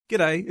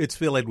G'day, it's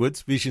Phil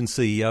Edwards, Vision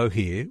CEO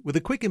here, with a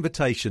quick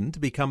invitation to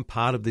become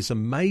part of this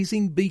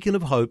amazing beacon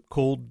of hope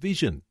called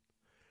Vision.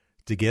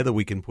 Together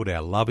we can put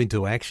our love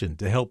into action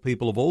to help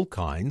people of all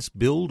kinds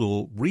build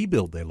or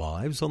rebuild their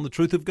lives on the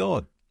truth of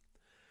God.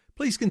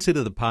 Please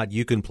consider the part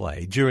you can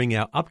play during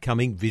our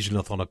upcoming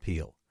Visionathon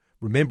appeal,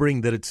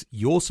 remembering that it's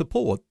your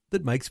support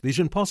that makes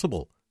Vision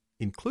possible,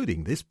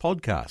 including this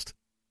podcast.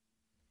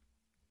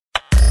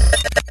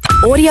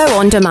 Audio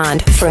on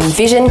demand from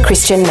Vision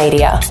Christian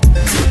Media.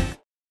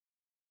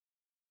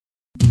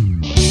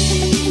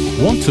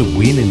 Want to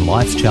win in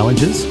life's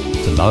challenges?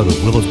 To know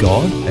the will of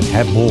God and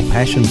have more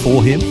passion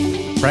for Him?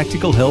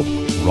 Practical help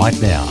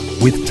right now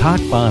with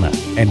Tak Bhana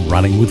and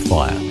Running with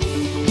Fire.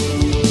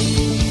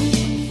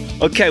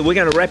 Okay, we're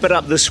going to wrap it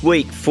up this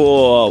week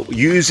for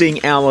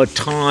using our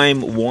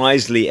time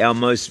wisely, our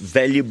most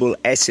valuable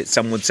asset.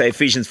 Some would say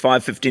Ephesians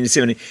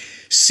 5:15-17.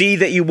 See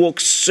that you walk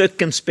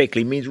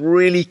circumspectly, means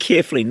really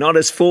carefully, not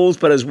as fools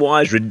but as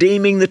wise,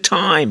 redeeming the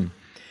time,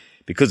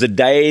 because the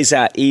days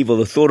are evil.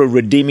 The thought of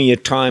redeeming your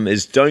time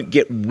is don't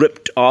get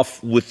ripped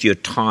off with your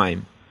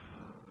time.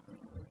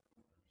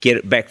 Get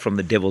it back from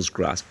the devil's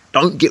grasp.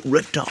 Don't get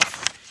ripped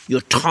off.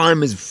 Your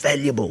time is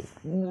valuable,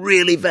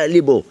 really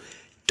valuable.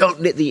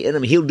 Don't let the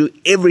enemy, he'll do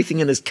everything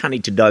in his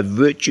cunning to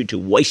divert you, to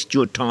waste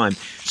your time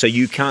so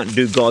you can't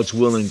do God's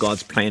will and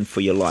God's plan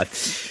for your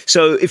life.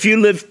 So if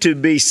you live to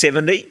be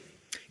 70,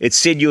 it's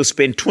said you'll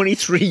spend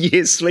 23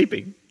 years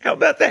sleeping. How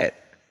about that?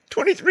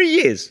 23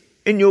 years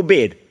in your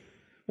bed.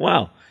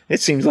 Wow,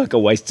 that seems like a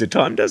waste of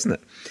time, doesn't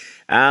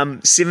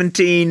it?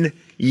 17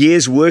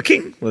 years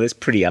working. Well, that's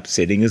pretty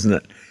upsetting, isn't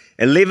it?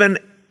 11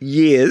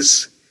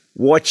 years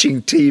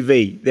watching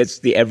TV. That's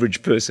the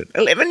average person.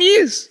 11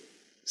 years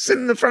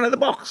sitting in the front of the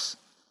box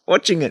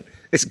watching it.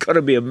 It's got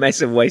to be a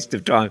massive waste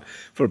of time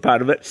for a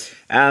part of it.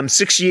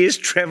 6 years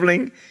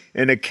traveling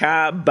in a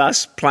car,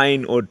 bus,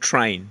 plane, or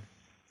train.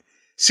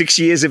 6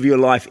 years of your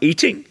life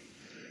eating.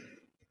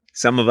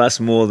 Some of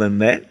us more than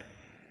that.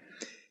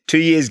 2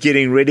 years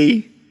getting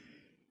ready,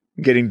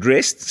 getting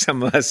dressed.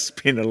 Some of us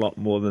spend a lot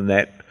more than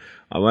that.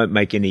 I won't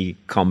make any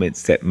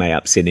comments that may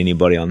upset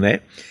anybody on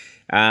that.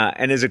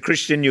 And as a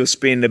Christian, you'll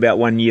spend about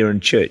 1 year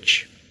in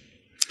church.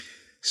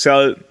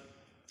 So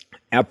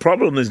our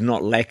problem is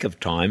not lack of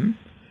time.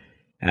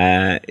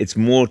 It's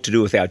more to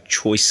do with our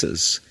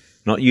choices,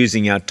 not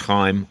using our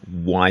time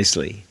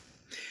wisely.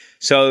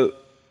 So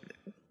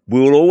we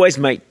will always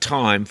make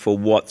time for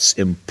what's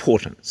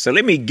important. So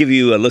let me give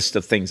you a list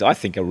of things I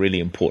think are really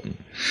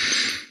important.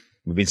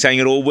 We've been saying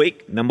it all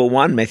week. Number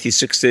one, Matthew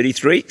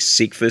 6:33,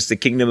 seek first the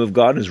kingdom of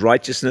God and His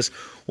righteousness.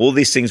 All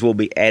these things will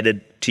be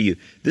added to you.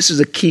 This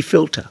is a key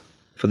filter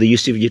for the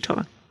use of your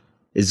time.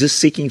 Is this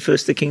seeking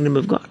first the kingdom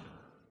of God?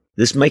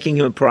 This making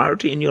Him a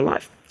priority in your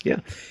life? Yeah.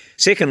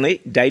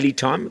 Secondly, daily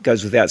time, it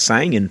goes without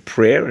saying, in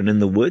prayer and in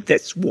the Word.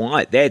 That's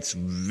why. That's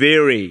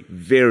very,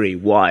 very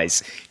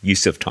wise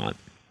use of time.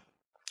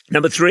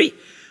 Number three,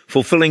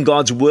 fulfilling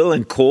God's will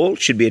and call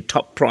should be a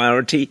top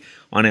priority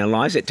on our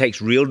lives. It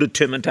takes real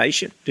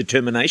determination,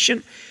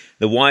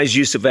 the wise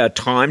use of our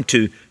time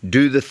to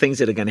do the things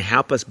that are going to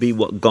help us be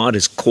what God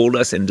has called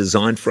us and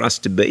designed for us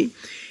to be.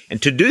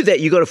 And to do that,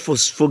 you've got to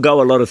forego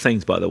a lot of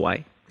things, by the way.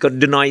 You've got to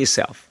deny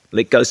yourself,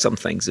 let go some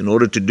things in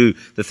order to do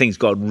the things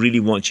God really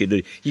wants you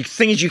to do. The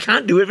thing is, you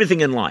can't do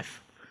everything in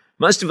life.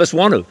 Most of us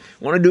want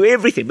to do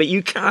everything, but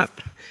you can't.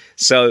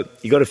 So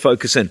you've got to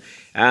focus in.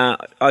 I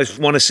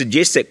want to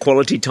suggest that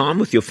quality time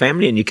with your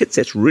family and your kids,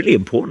 that's really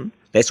important.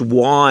 That's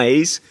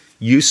wise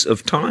use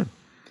of time.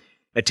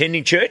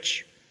 Attending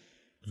church,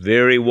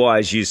 very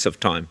wise use of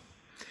time.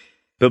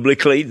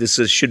 Biblically,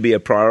 should be a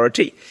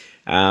priority.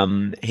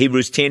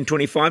 Hebrews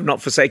 10:25,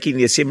 not forsaking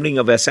the assembling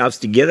of ourselves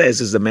together,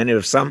 as is the manner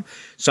of some,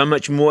 so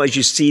much more as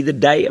you see the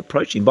day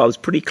approaching. The Bible's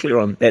pretty clear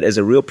on that as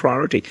a real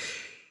priority.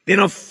 Then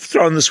I've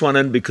thrown this one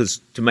in because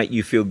to make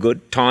you feel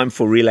good, time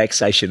for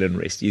relaxation and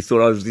rest. You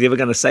thought I was never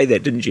going to say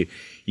that, didn't you?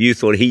 You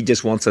thought He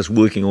just wants us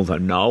working all the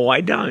time. No,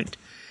 I don't.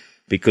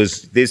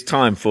 Because there's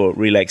time for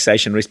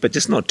relaxation, rest, but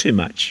just not too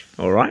much,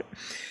 all right?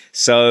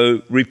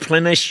 So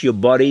replenish your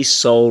body,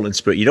 soul, and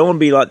spirit. You don't want to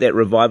be like that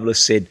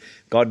revivalist said,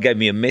 God gave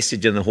me a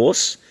message in the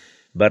horse,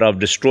 but I've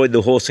destroyed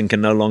the horse and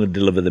can no longer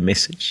deliver the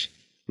message.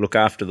 Look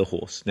after the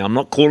horse. Now, I'm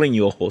not calling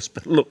you a horse,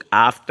 but look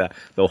after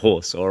the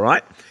horse, all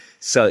right?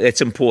 So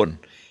that's important.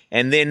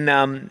 And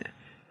then,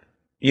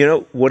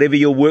 whatever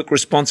your work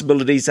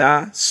responsibilities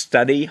are,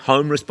 study,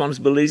 home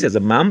responsibilities as a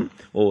mum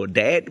or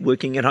dad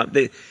working at home,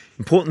 they're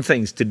important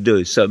things to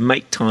do. So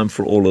make time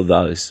for all of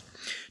those.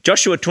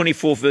 Joshua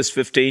 24, verse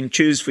 15,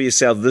 choose for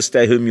yourself this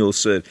day whom you'll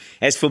serve.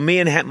 As for me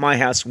and my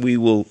house, we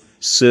will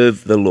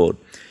serve the Lord.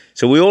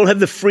 So we all have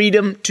the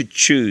freedom to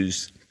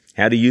choose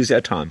how to use our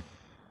time.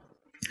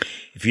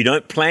 If you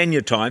don't plan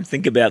your time,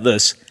 think about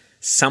this,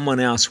 someone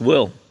else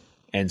will.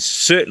 And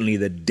certainly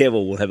the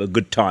devil will have a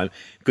good time,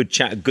 good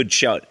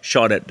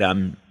shot at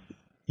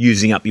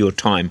using up your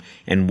time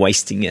and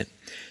wasting it.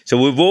 So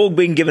we've all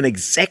been given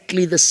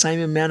exactly the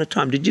same amount of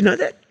time. Did you know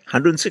that?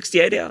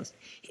 168 hours.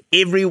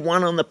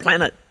 Everyone on the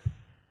planet,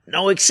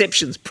 no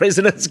exceptions.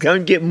 Presidents go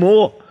and get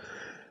more.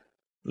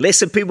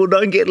 Lesser people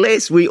don't get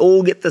less. We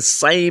all get the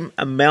same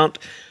amount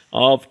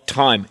of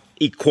time.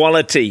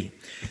 Equality.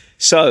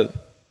 So,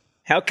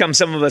 how come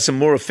some of us are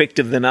more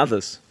effective than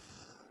others?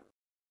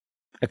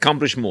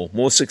 Accomplish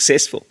more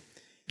successful,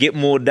 get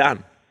more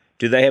done.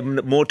 Do they have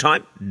more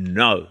time?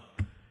 No.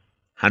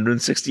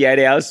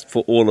 168 hours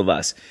for all of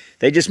us.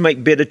 They just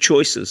make better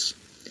choices.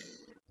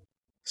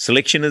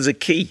 Selection is a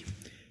key.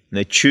 And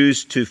they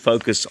choose to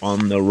focus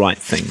on the right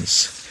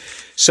things.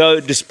 So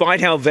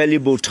despite how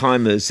valuable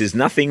time is, there's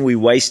nothing we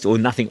waste or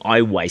nothing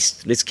I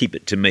waste. Let's keep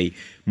it to me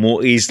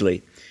more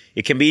easily.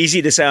 It can be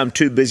easy to say I'm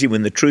too busy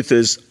when the truth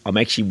is I'm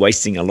actually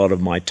wasting a lot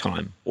of my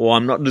time, or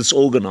I'm not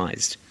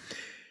disorganized.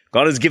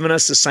 God has given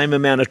us the same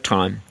amount of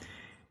time.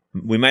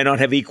 We may not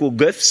have equal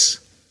gifts,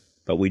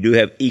 but we do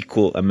have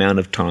equal amount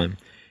of time.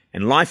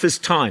 And life is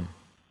time.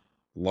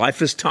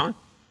 Life is time.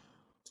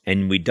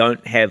 And we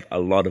don't have a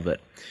lot of it.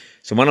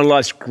 So one of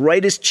life's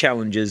greatest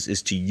challenges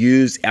is to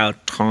use our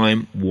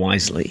time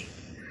wisely.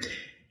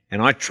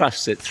 And I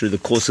trust that through the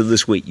course of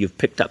this week, you've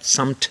picked up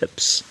some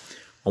tips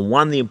on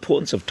one, the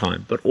importance of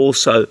time, but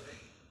also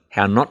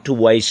how not to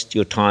waste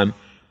your time,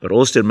 but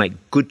also to make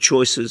good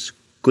choices,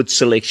 good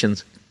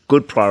selections,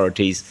 good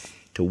priorities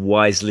to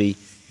wisely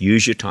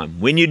use your time.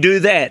 When you do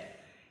that,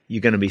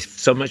 you're going to be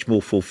so much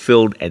more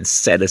fulfilled and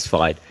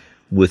satisfied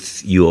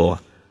with your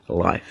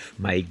life.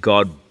 May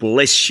God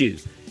bless you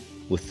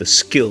with the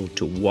skill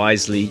to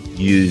wisely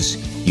use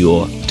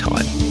your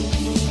time.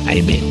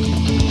 Amen.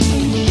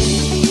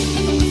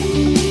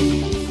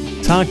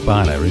 Tak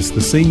Bhana is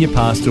the Senior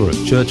Pastor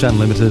of Church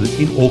Unlimited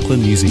in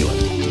Auckland, New Zealand.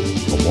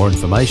 For more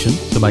information,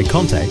 to make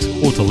contact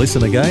or to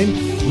listen again,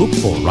 look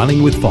for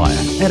Running with Fire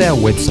at our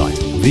website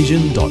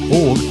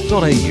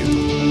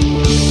vision.org.au.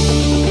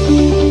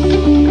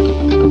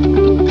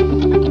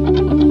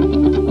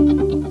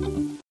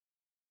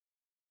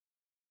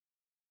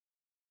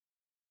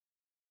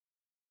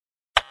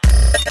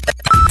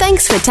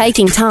 Thanks for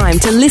taking time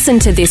to listen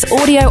to this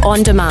audio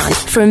on demand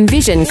from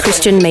Vision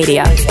Christian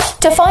Media.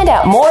 To find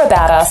out more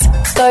about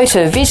us, go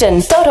to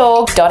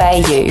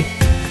vision.org.au.